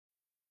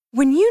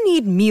When you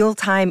need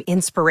mealtime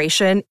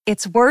inspiration,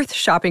 it's worth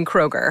shopping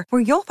Kroger,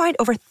 where you'll find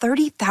over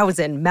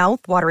 30,000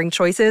 mouth-watering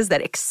choices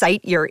that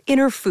excite your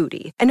inner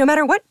foodie. And no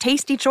matter what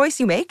tasty choice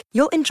you make,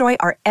 you'll enjoy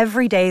our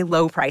everyday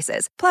low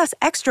prices, plus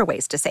extra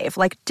ways to save,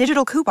 like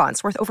digital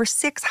coupons worth over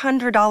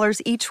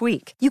 $600 each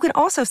week. You can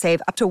also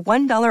save up to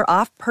 $1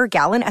 off per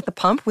gallon at the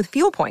pump with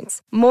fuel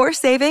points. More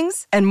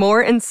savings and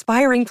more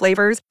inspiring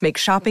flavors make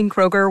shopping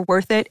Kroger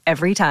worth it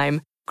every time.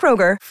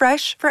 Kroger,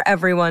 fresh for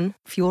everyone.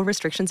 Fuel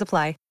restrictions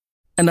apply.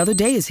 Another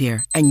day is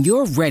here, and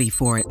you're ready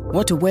for it.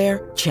 What to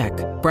wear? Check.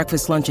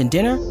 Breakfast, lunch, and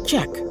dinner?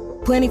 Check.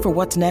 Planning for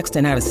what's next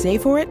and how to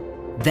save for it?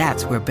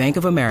 That's where Bank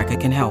of America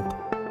can help.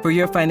 For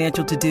your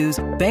financial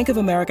to-dos, Bank of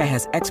America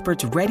has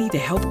experts ready to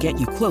help get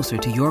you closer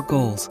to your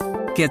goals.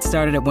 Get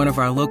started at one of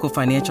our local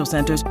financial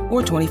centers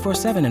or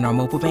 24/7 in our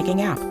mobile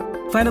banking app.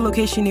 Find a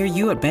location near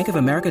you at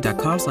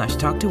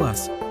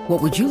bankofamerica.com/talktous.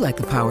 What would you like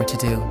the power to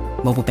do?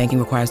 Mobile banking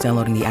requires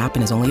downloading the app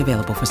and is only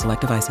available for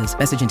select devices.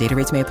 Message and data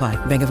rates may apply.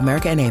 Bank of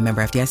America N.A.,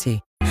 member FDIC.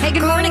 Hey,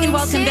 good morning and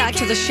welcome back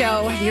to the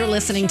show. You're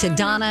listening to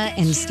Donna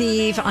and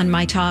Steve on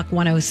My Talk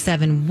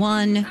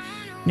 107.1. You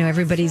know,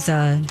 everybody's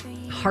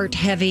heart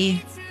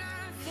heavy,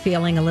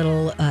 feeling a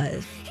little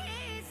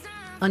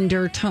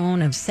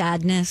undertone of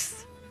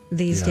sadness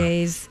these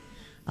days.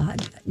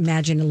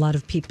 Imagine a lot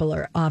of people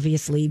are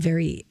obviously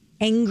very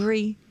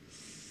angry.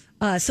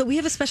 So we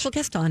have a special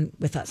guest on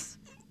with us.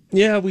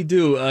 Yeah, we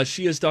do.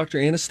 She is Dr.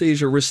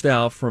 Anastasia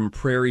Ristow from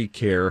Prairie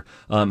Care,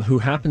 who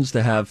happens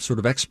to have sort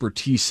of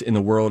expertise in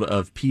the world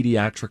of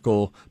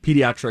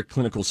pediatric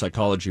clinical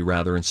psychology,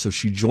 rather. And so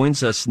she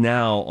joins us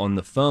now on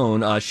the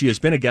phone. She has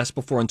been a guest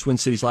before on Twin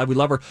Cities Live. We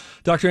love her.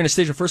 Dr.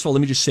 Anastasia, first of all,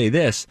 let me just say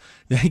this.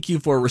 Thank you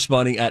for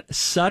responding at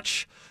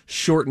such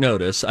short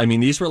notice. I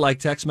mean, these were like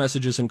text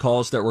messages and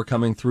calls that were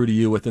coming through to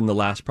you within the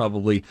last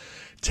probably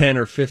 10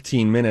 or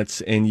 15 minutes.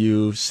 And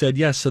you said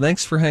yes. So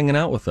thanks for hanging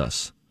out with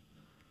us.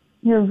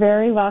 You're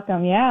very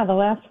welcome. Yeah, the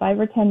last 5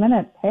 or 10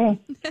 minutes. Hey,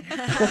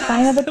 the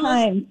sign of the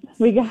times.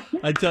 We've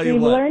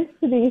learned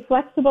to be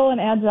flexible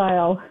and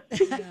agile.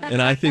 And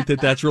I think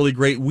that that's really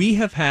great. We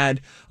have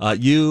had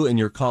you and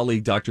your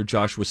colleague, Dr.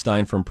 Joshua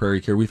Stein from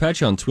Prairie Care. We've had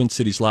you on Twin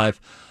Cities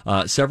Live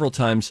several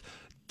times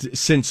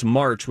since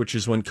March, which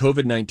is when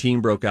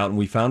COVID-19 broke out, and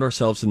we found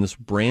ourselves in this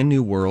brand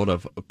new world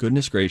of,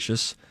 goodness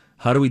gracious,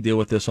 how do we deal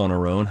with this on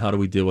our own? How do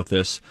we deal with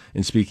this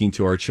in speaking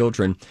to our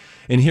children?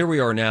 And here we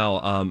are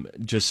now,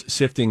 just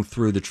sifting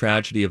through the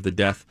tragedy of the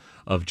death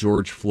of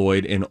George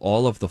Floyd and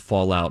all of the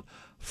fallout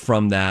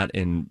from that,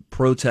 and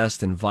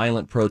protest and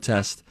violent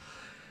protest.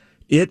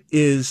 It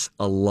is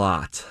a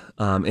lot,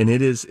 and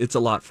it's a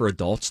lot for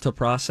adults to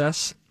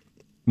process,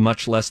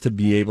 much less to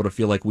be able to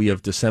feel like we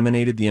have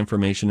disseminated the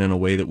information in a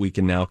way that we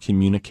can now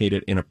communicate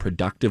it in a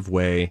productive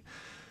way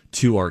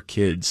to our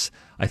kids.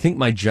 I think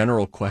my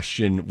general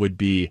question would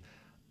be,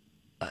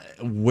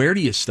 where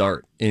do you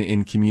start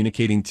in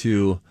communicating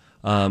to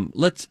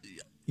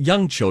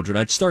young children?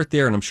 I'd start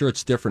there, and I'm sure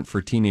it's different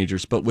for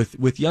teenagers, but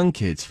with young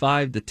kids,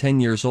 5 to 10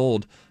 years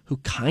old, who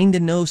kind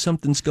of know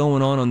something's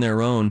going on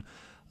their own,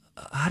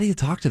 how do you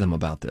talk to them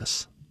about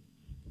this?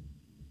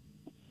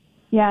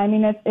 Yeah, I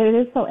mean, it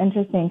is so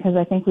interesting because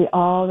I think we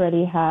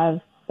already have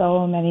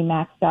so many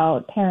maxed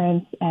out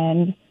parents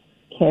and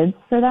kids,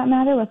 for that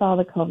matter, with all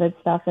the COVID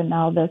stuff, and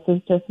now this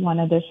is just one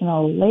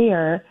additional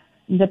layer.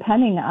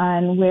 Depending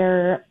on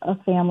where a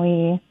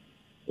family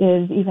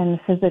is even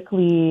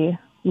physically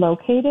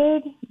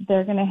located,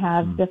 they're going to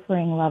have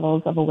differing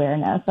levels of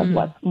awareness of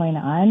what's going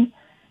on,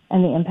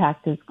 and the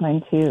impact is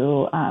going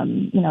to,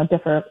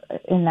 differ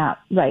in that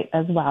right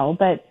as well.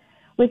 But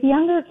with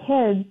younger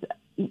kids,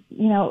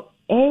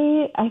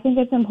 I think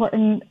it's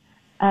important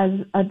as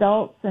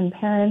adults and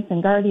parents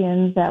and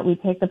guardians that we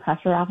take the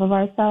pressure off of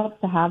ourselves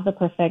to have the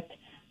perfect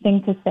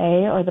thing to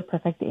say or the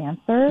perfect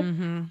answer.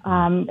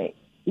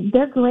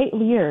 They're great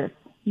leaders.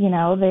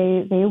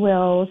 They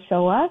will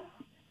show us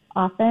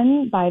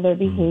often by their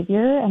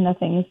behavior and the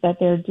things that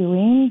they're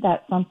doing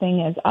that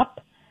something is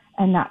up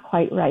and not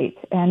quite right.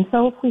 And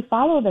so if we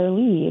follow their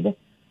lead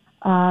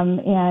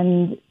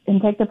and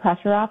take the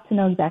pressure off to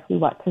know exactly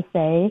what to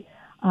say,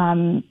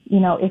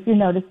 if you're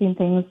noticing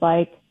things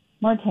like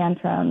more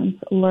tantrums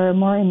or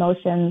more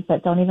emotions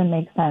that don't even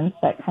make sense,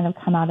 that kind of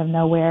come out of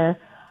nowhere,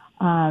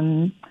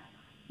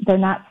 they're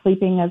not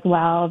sleeping as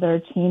well, there are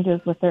changes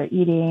with their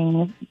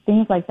eating,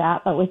 things like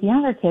that. But with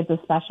younger kids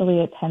especially,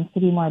 it tends to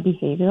be more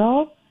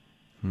behavioral.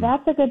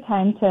 That's a good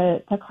time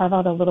to carve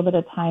out a little bit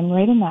of time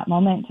right in that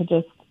moment to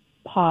just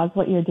pause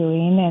what you're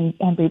doing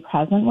and be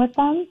present with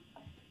them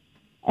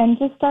and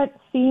just start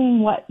seeing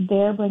what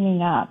they're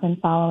bringing up and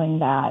following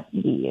that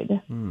lead.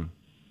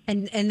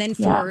 And then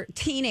for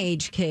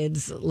teenage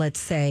kids, let's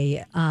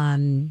say,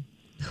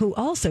 who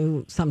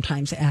also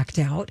sometimes act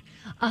out,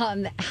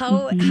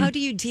 how do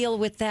you deal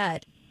with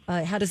that?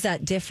 How does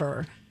that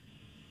differ?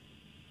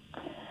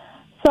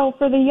 So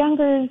for the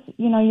youngers,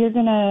 you're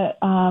going to,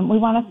 we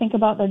want to think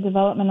about their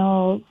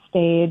developmental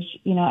stage,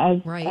 we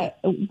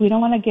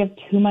don't want to give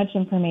too much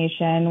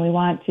information.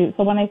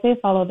 So when I say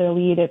follow their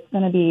lead, it's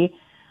going to be,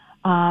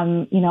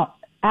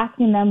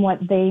 asking them what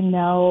they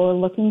know,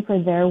 looking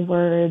for their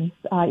words,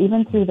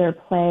 even through their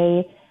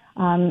play,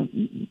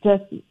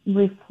 just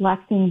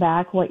reflecting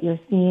back what you're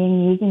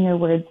seeing, using your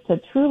words to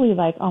truly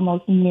like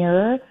almost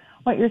mirror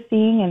what you're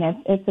seeing.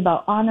 And it's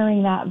about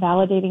honoring that,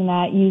 validating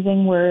that,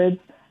 using words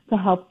to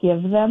help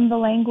give them the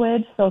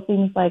language. So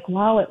things like,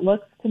 wow, it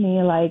looks to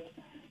me like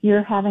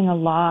you're having a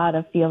lot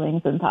of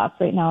feelings and thoughts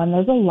right now, and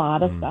there's a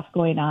lot of stuff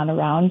going on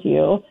around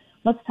you.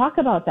 Let's talk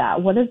about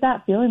that. What is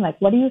that feeling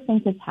like? What do you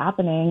think is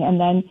happening? And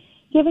then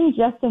giving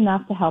just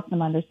enough to help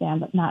them understand,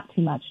 but not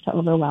too much to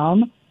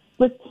overwhelm.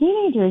 With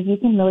teenagers, you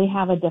can really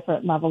have a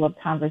different level of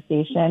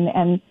conversation,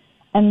 and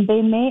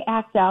they may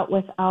act out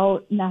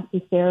without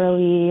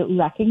necessarily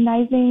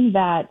recognizing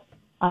that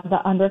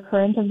the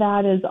undercurrent of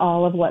that is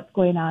all of what's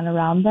going on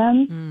around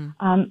them.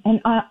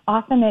 And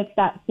often it's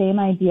that same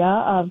idea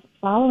of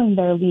following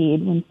their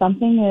lead. When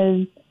something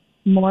is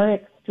more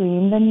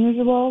extreme than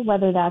usual,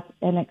 whether that's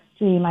an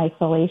extreme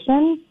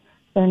isolation,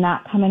 they're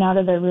not coming out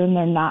of their room,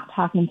 they're not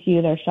talking to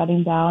you, they're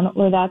shutting down,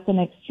 or that's an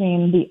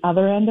extreme, the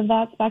other end of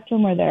that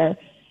spectrum, where they're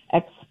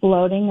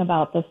exploding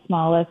about the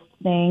smallest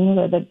thing,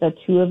 or the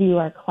two of you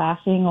are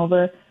clashing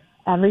over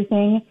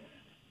everything.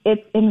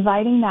 It's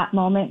inviting that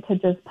moment to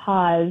just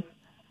pause.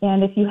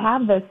 And if you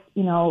have this,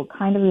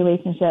 kind of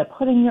relationship,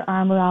 putting your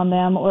arm around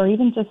them, or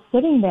even just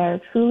sitting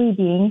there, truly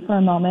being for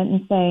a moment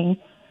and saying,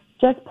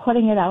 just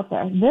putting it out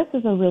there, this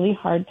is a really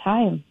hard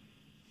time.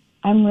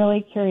 I'm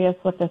really curious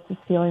what this is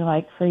feeling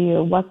like for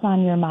you. What's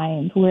on your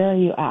mind? Where are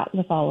you at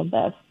with all of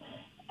this?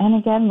 And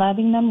again,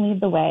 letting them lead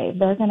the way.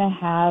 They're going to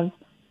have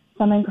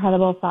some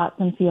incredible thoughts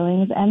and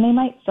feelings, and they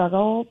might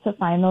struggle to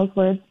find those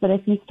words. But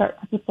if you start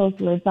to put those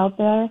words out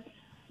there,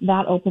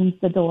 that opens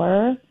the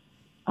door.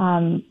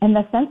 And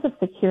the sense of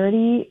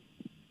security,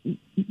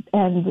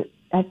 and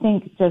I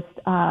think just,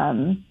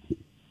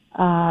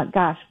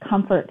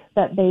 comfort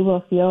that they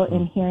will feel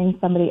in hearing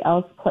somebody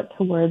else put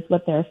to words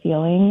what they're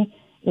feeling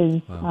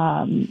is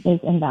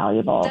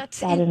invaluable.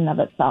 That in and of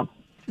itself.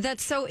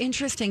 That's so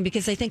interesting,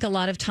 because I think a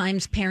lot of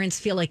times parents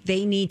feel like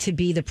they need to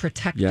be the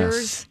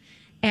protectors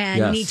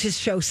and need to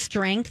show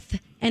strength.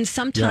 And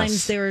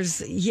sometimes there's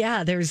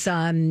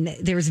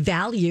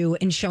value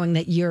in showing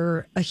that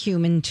you're a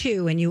human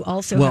too, and you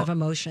also have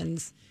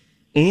emotions.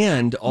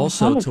 And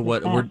also 100%. to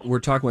what we're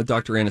talking with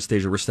Dr.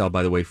 Anastasia Ristel,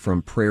 by the way,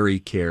 from Prairie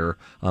Care,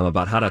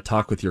 about how to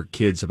talk with your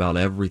kids about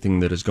everything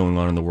that is going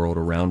on in the world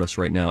around us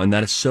right now. And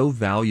that is so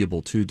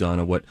valuable too,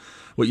 Donna, what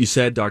you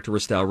said, Dr.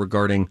 Ristel,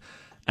 regarding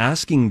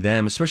asking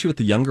them, especially with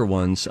the younger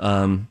ones,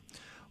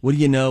 what do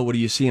you know? What do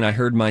you see? And I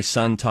heard my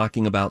son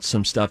talking about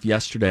some stuff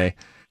yesterday.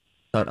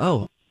 I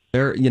thought,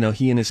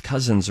 he and his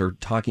cousins are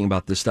talking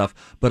about this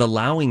stuff, but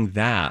allowing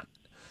that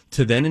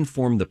to then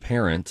inform the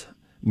parent,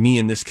 me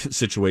in this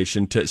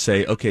situation, to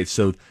say, okay,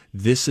 so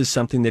this is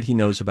something that he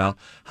knows about.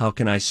 How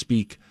can I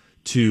speak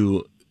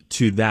to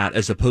that,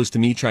 as opposed to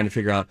me trying to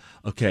figure out,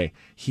 okay,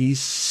 he's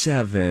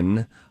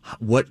 7.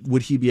 What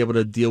would he be able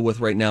to deal with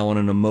right now on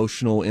an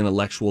emotional,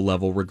 intellectual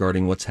level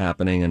regarding what's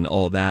happening and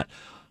all that?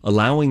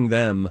 Allowing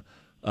them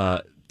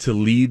to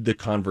lead the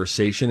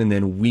conversation, and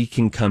then we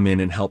can come in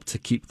and help to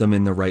keep them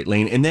in the right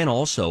lane, and then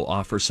also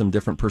offer some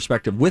different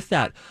perspective. With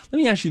that, let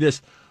me ask you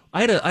this.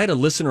 I had a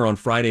listener on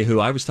Friday who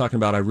I was talking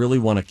about, I really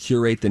want to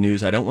curate the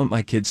news. I don't want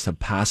my kids to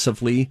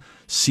passively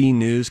see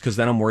news, because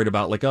then I'm worried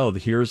about, like,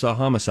 here's a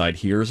homicide,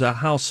 here's a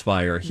house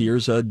fire,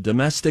 here's a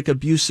domestic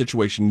abuse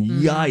situation.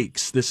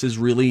 Yikes, this is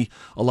really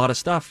a lot of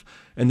stuff.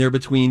 And they're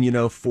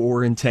between,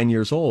 4 and 10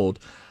 years old.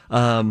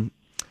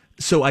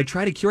 So I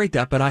try to curate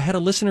that, but I had a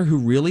listener who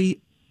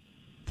really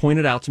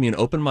pointed out to me and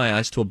opened my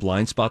eyes to a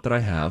blind spot that I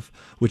have,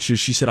 which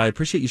is, she said, I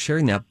appreciate you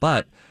sharing that,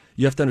 but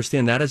you have to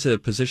understand that is a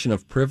position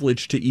of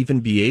privilege to even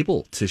be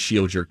able to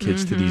shield your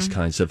kids to these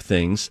kinds of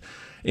things.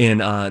 And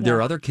there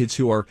are other kids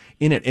who are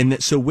in it.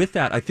 And so with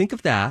that, I think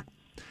of that.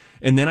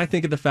 And then I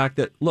think of the fact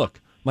that,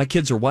 look, my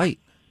kids are white.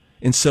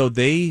 And so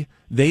they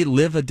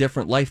live a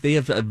different life. They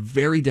have a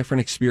very different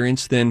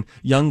experience than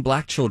young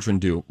black children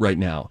do right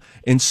now.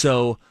 And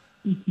so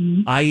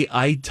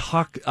I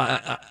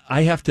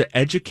have to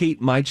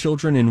educate my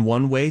children in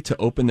one way to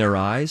open their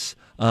eyes.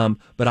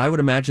 But I would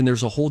imagine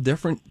there's a whole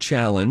different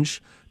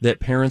challenge that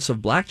parents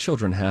of black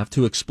children have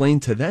to explain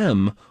to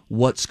them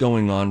what's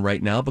going on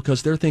right now,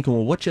 because they're thinking,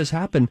 well, what just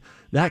happened?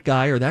 That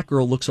guy or that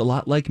girl looks a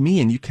lot like me,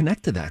 and you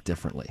connect to that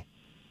differently.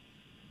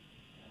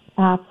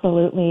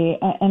 Absolutely.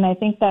 And I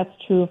think that's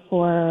true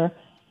for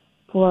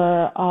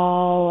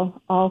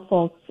all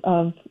folks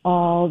of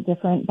all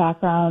different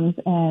backgrounds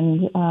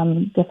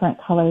and different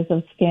colors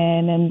of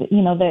skin, and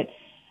that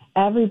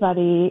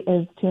everybody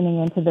is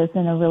tuning into this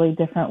in a really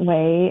different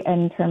way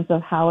in terms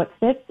of how it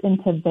fits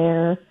into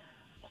their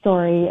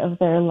story of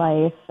their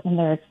life and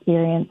their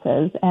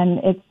experiences. And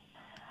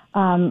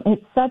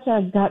it's such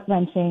a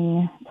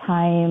gut-wrenching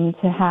time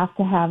to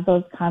have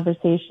those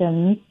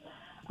conversations,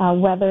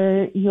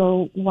 whether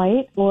you're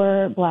white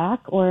or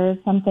black or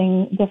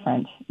something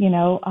different,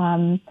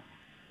 and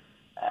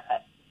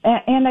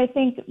I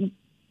think,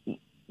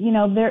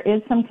 there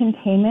is some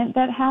containment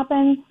that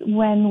happens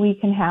when we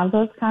can have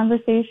those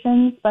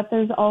conversations, but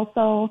there's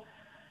also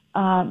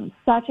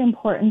such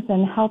importance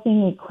in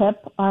helping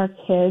equip our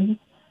kids,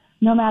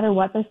 no matter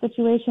what their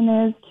situation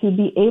is, to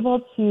be able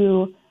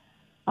to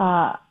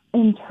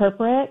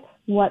interpret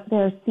what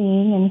they're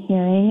seeing and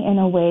hearing in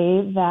a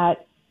way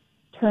that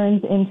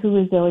turns into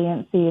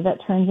resiliency, that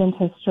turns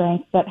into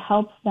strength, that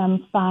helps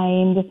them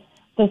find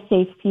the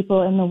safe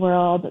people in the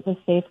world, the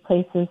safe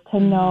places to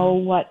know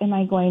what am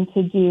I going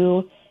to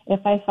do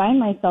if I find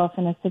myself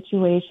in a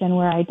situation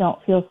where I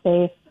don't feel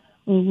safe,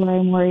 where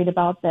I'm worried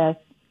about this.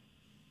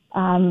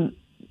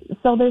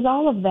 So there's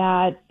all of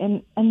that.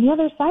 And the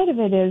other side of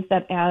it is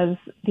that as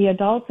the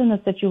adults in the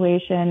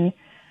situation,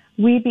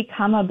 we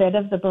become a bit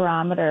of the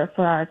barometer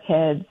for our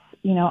kids.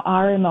 You know,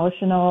 our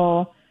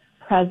emotional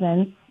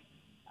presence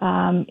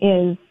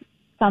is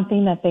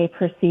something that they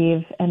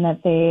perceive and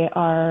that they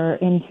are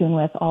in tune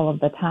with all of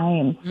the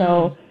time.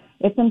 So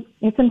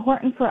it's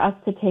important for us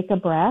to take a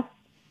breath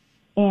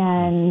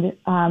and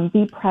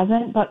be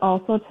present, but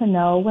also to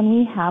know when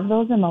we have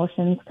those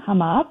emotions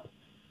come up,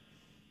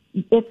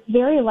 it's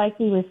very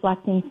likely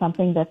reflecting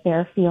something that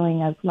they're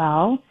feeling as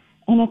well.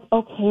 And it's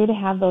okay to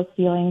have those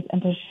feelings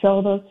and to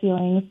show those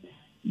feelings.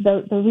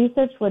 The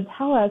research would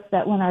tell us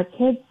that when our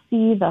kids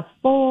see the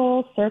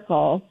full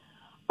circle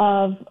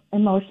of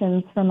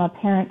emotions from a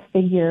parent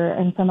figure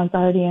and from a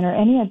guardian or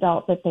any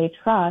adult that they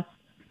trust,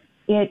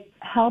 it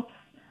helps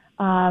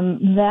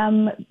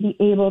them be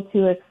able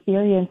to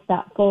experience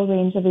that full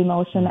range of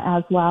emotion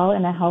as well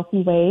in a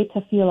healthy way,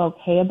 to feel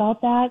okay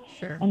about that,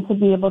 and to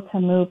be able to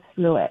move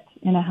through it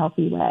in a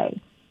healthy way.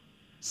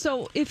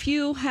 So if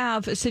you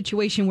have a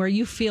situation where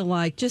you feel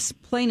like,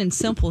 just plain and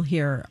simple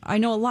here, I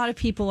know a lot of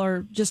people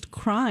are just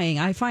crying.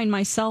 I find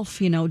myself,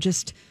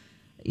 just,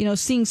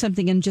 seeing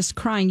something and just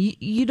crying.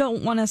 You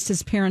don't want us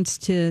as parents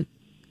to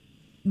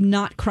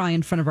not cry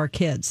in front of our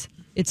kids.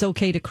 It's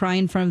okay to cry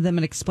in front of them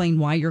and explain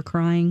why you're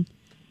crying.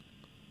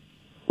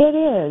 It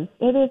is.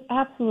 It is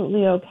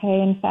absolutely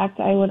okay. In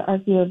fact, I would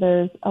argue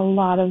there's a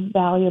lot of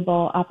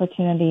valuable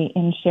opportunity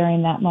in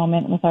sharing that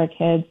moment with our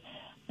kids.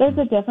 There's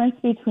a difference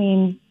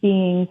between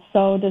being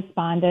so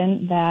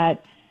despondent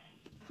that,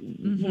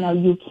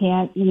 you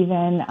can't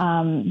even,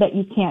 that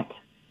you can't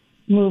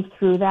move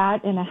through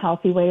that in a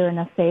healthy way or in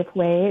a safe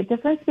way. A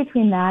difference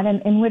between that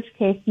and in which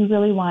case you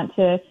really want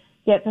to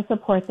get the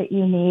support that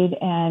you need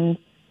and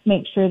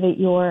make sure that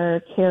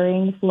you're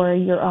caring for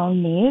your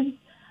own needs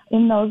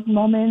in those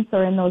moments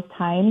or in those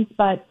times.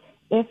 But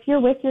if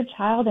you're with your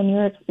child and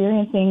you're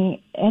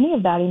experiencing any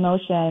of that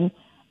emotion,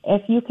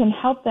 if you can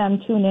help them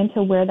tune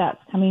into where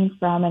that's coming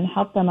from and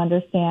help them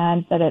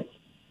understand that it's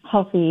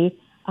healthy,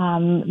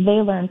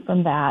 they learn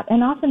from that.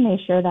 And often they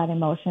share that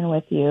emotion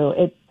with you.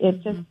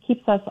 It just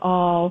keeps us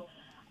all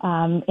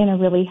in a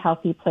really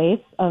healthy place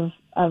of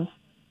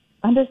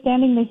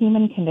understanding the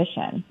human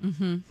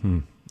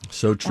condition.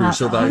 So true,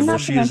 so valuable.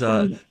 She is.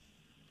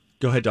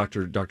 Go ahead,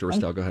 Dr.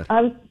 Ristau. Go ahead.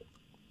 I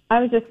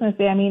was just going to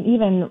say,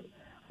 even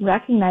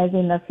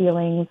recognizing the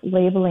feelings,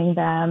 labeling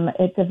them,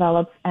 it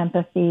develops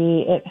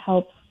empathy. It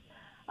helps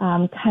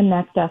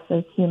connect us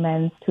as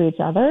humans to each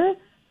other,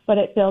 but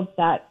it builds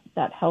that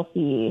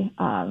healthy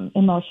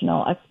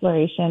emotional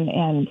exploration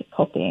and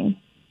coping.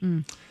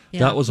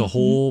 That was a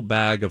whole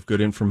bag of good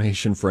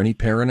information for any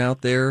parent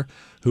out there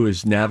who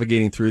is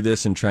navigating through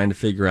this and trying to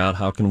figure out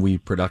how can we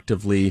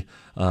productively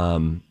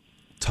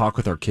talk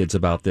with our kids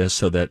about this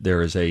so that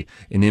there is an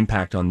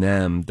impact on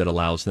them that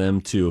allows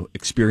them to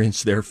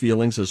experience their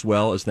feelings as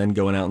well as then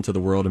going out into the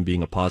world and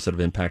being a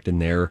positive impact in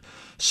their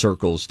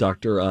circles.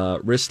 Dr.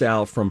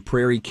 Ristau from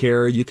Prairie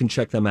Care, you can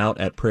check them out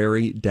at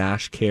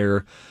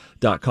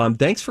prairie-care.com.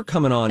 Thanks for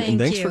coming on, and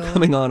thanks for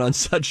coming on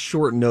such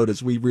short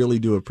notice. We really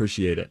do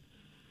appreciate it.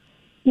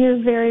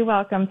 You're very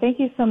welcome. Thank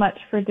you so much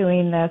for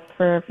doing this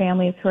for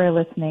families who are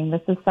listening. This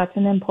is such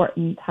an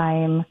important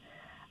time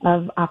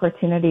of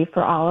opportunity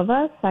for all of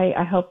us.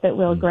 I hope that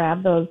we'll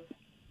grab those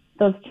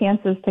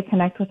chances to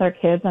connect with our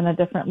kids on a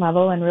different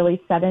level and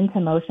really set into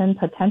motion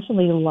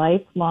potentially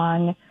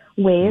lifelong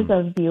ways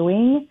of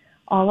viewing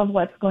all of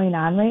what's going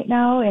on right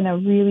now in a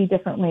really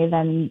different way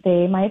than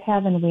they might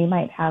have and we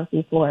might have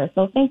before.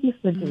 So thank you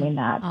for doing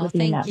that.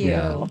 Thank you.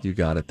 Yeah, you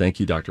got it. Thank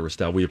you, Dr.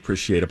 Ristau. We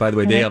appreciate it. By the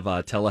way, they have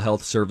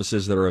telehealth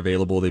services that are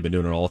available. They've been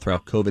doing it all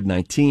throughout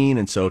COVID-19.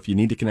 And so if you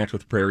need to connect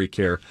with Prairie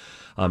Care,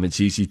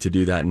 it's easy to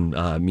do that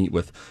and meet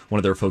with one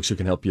of their folks who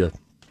can help you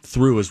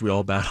through as we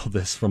all battle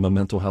this from a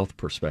mental health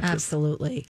perspective. Absolutely.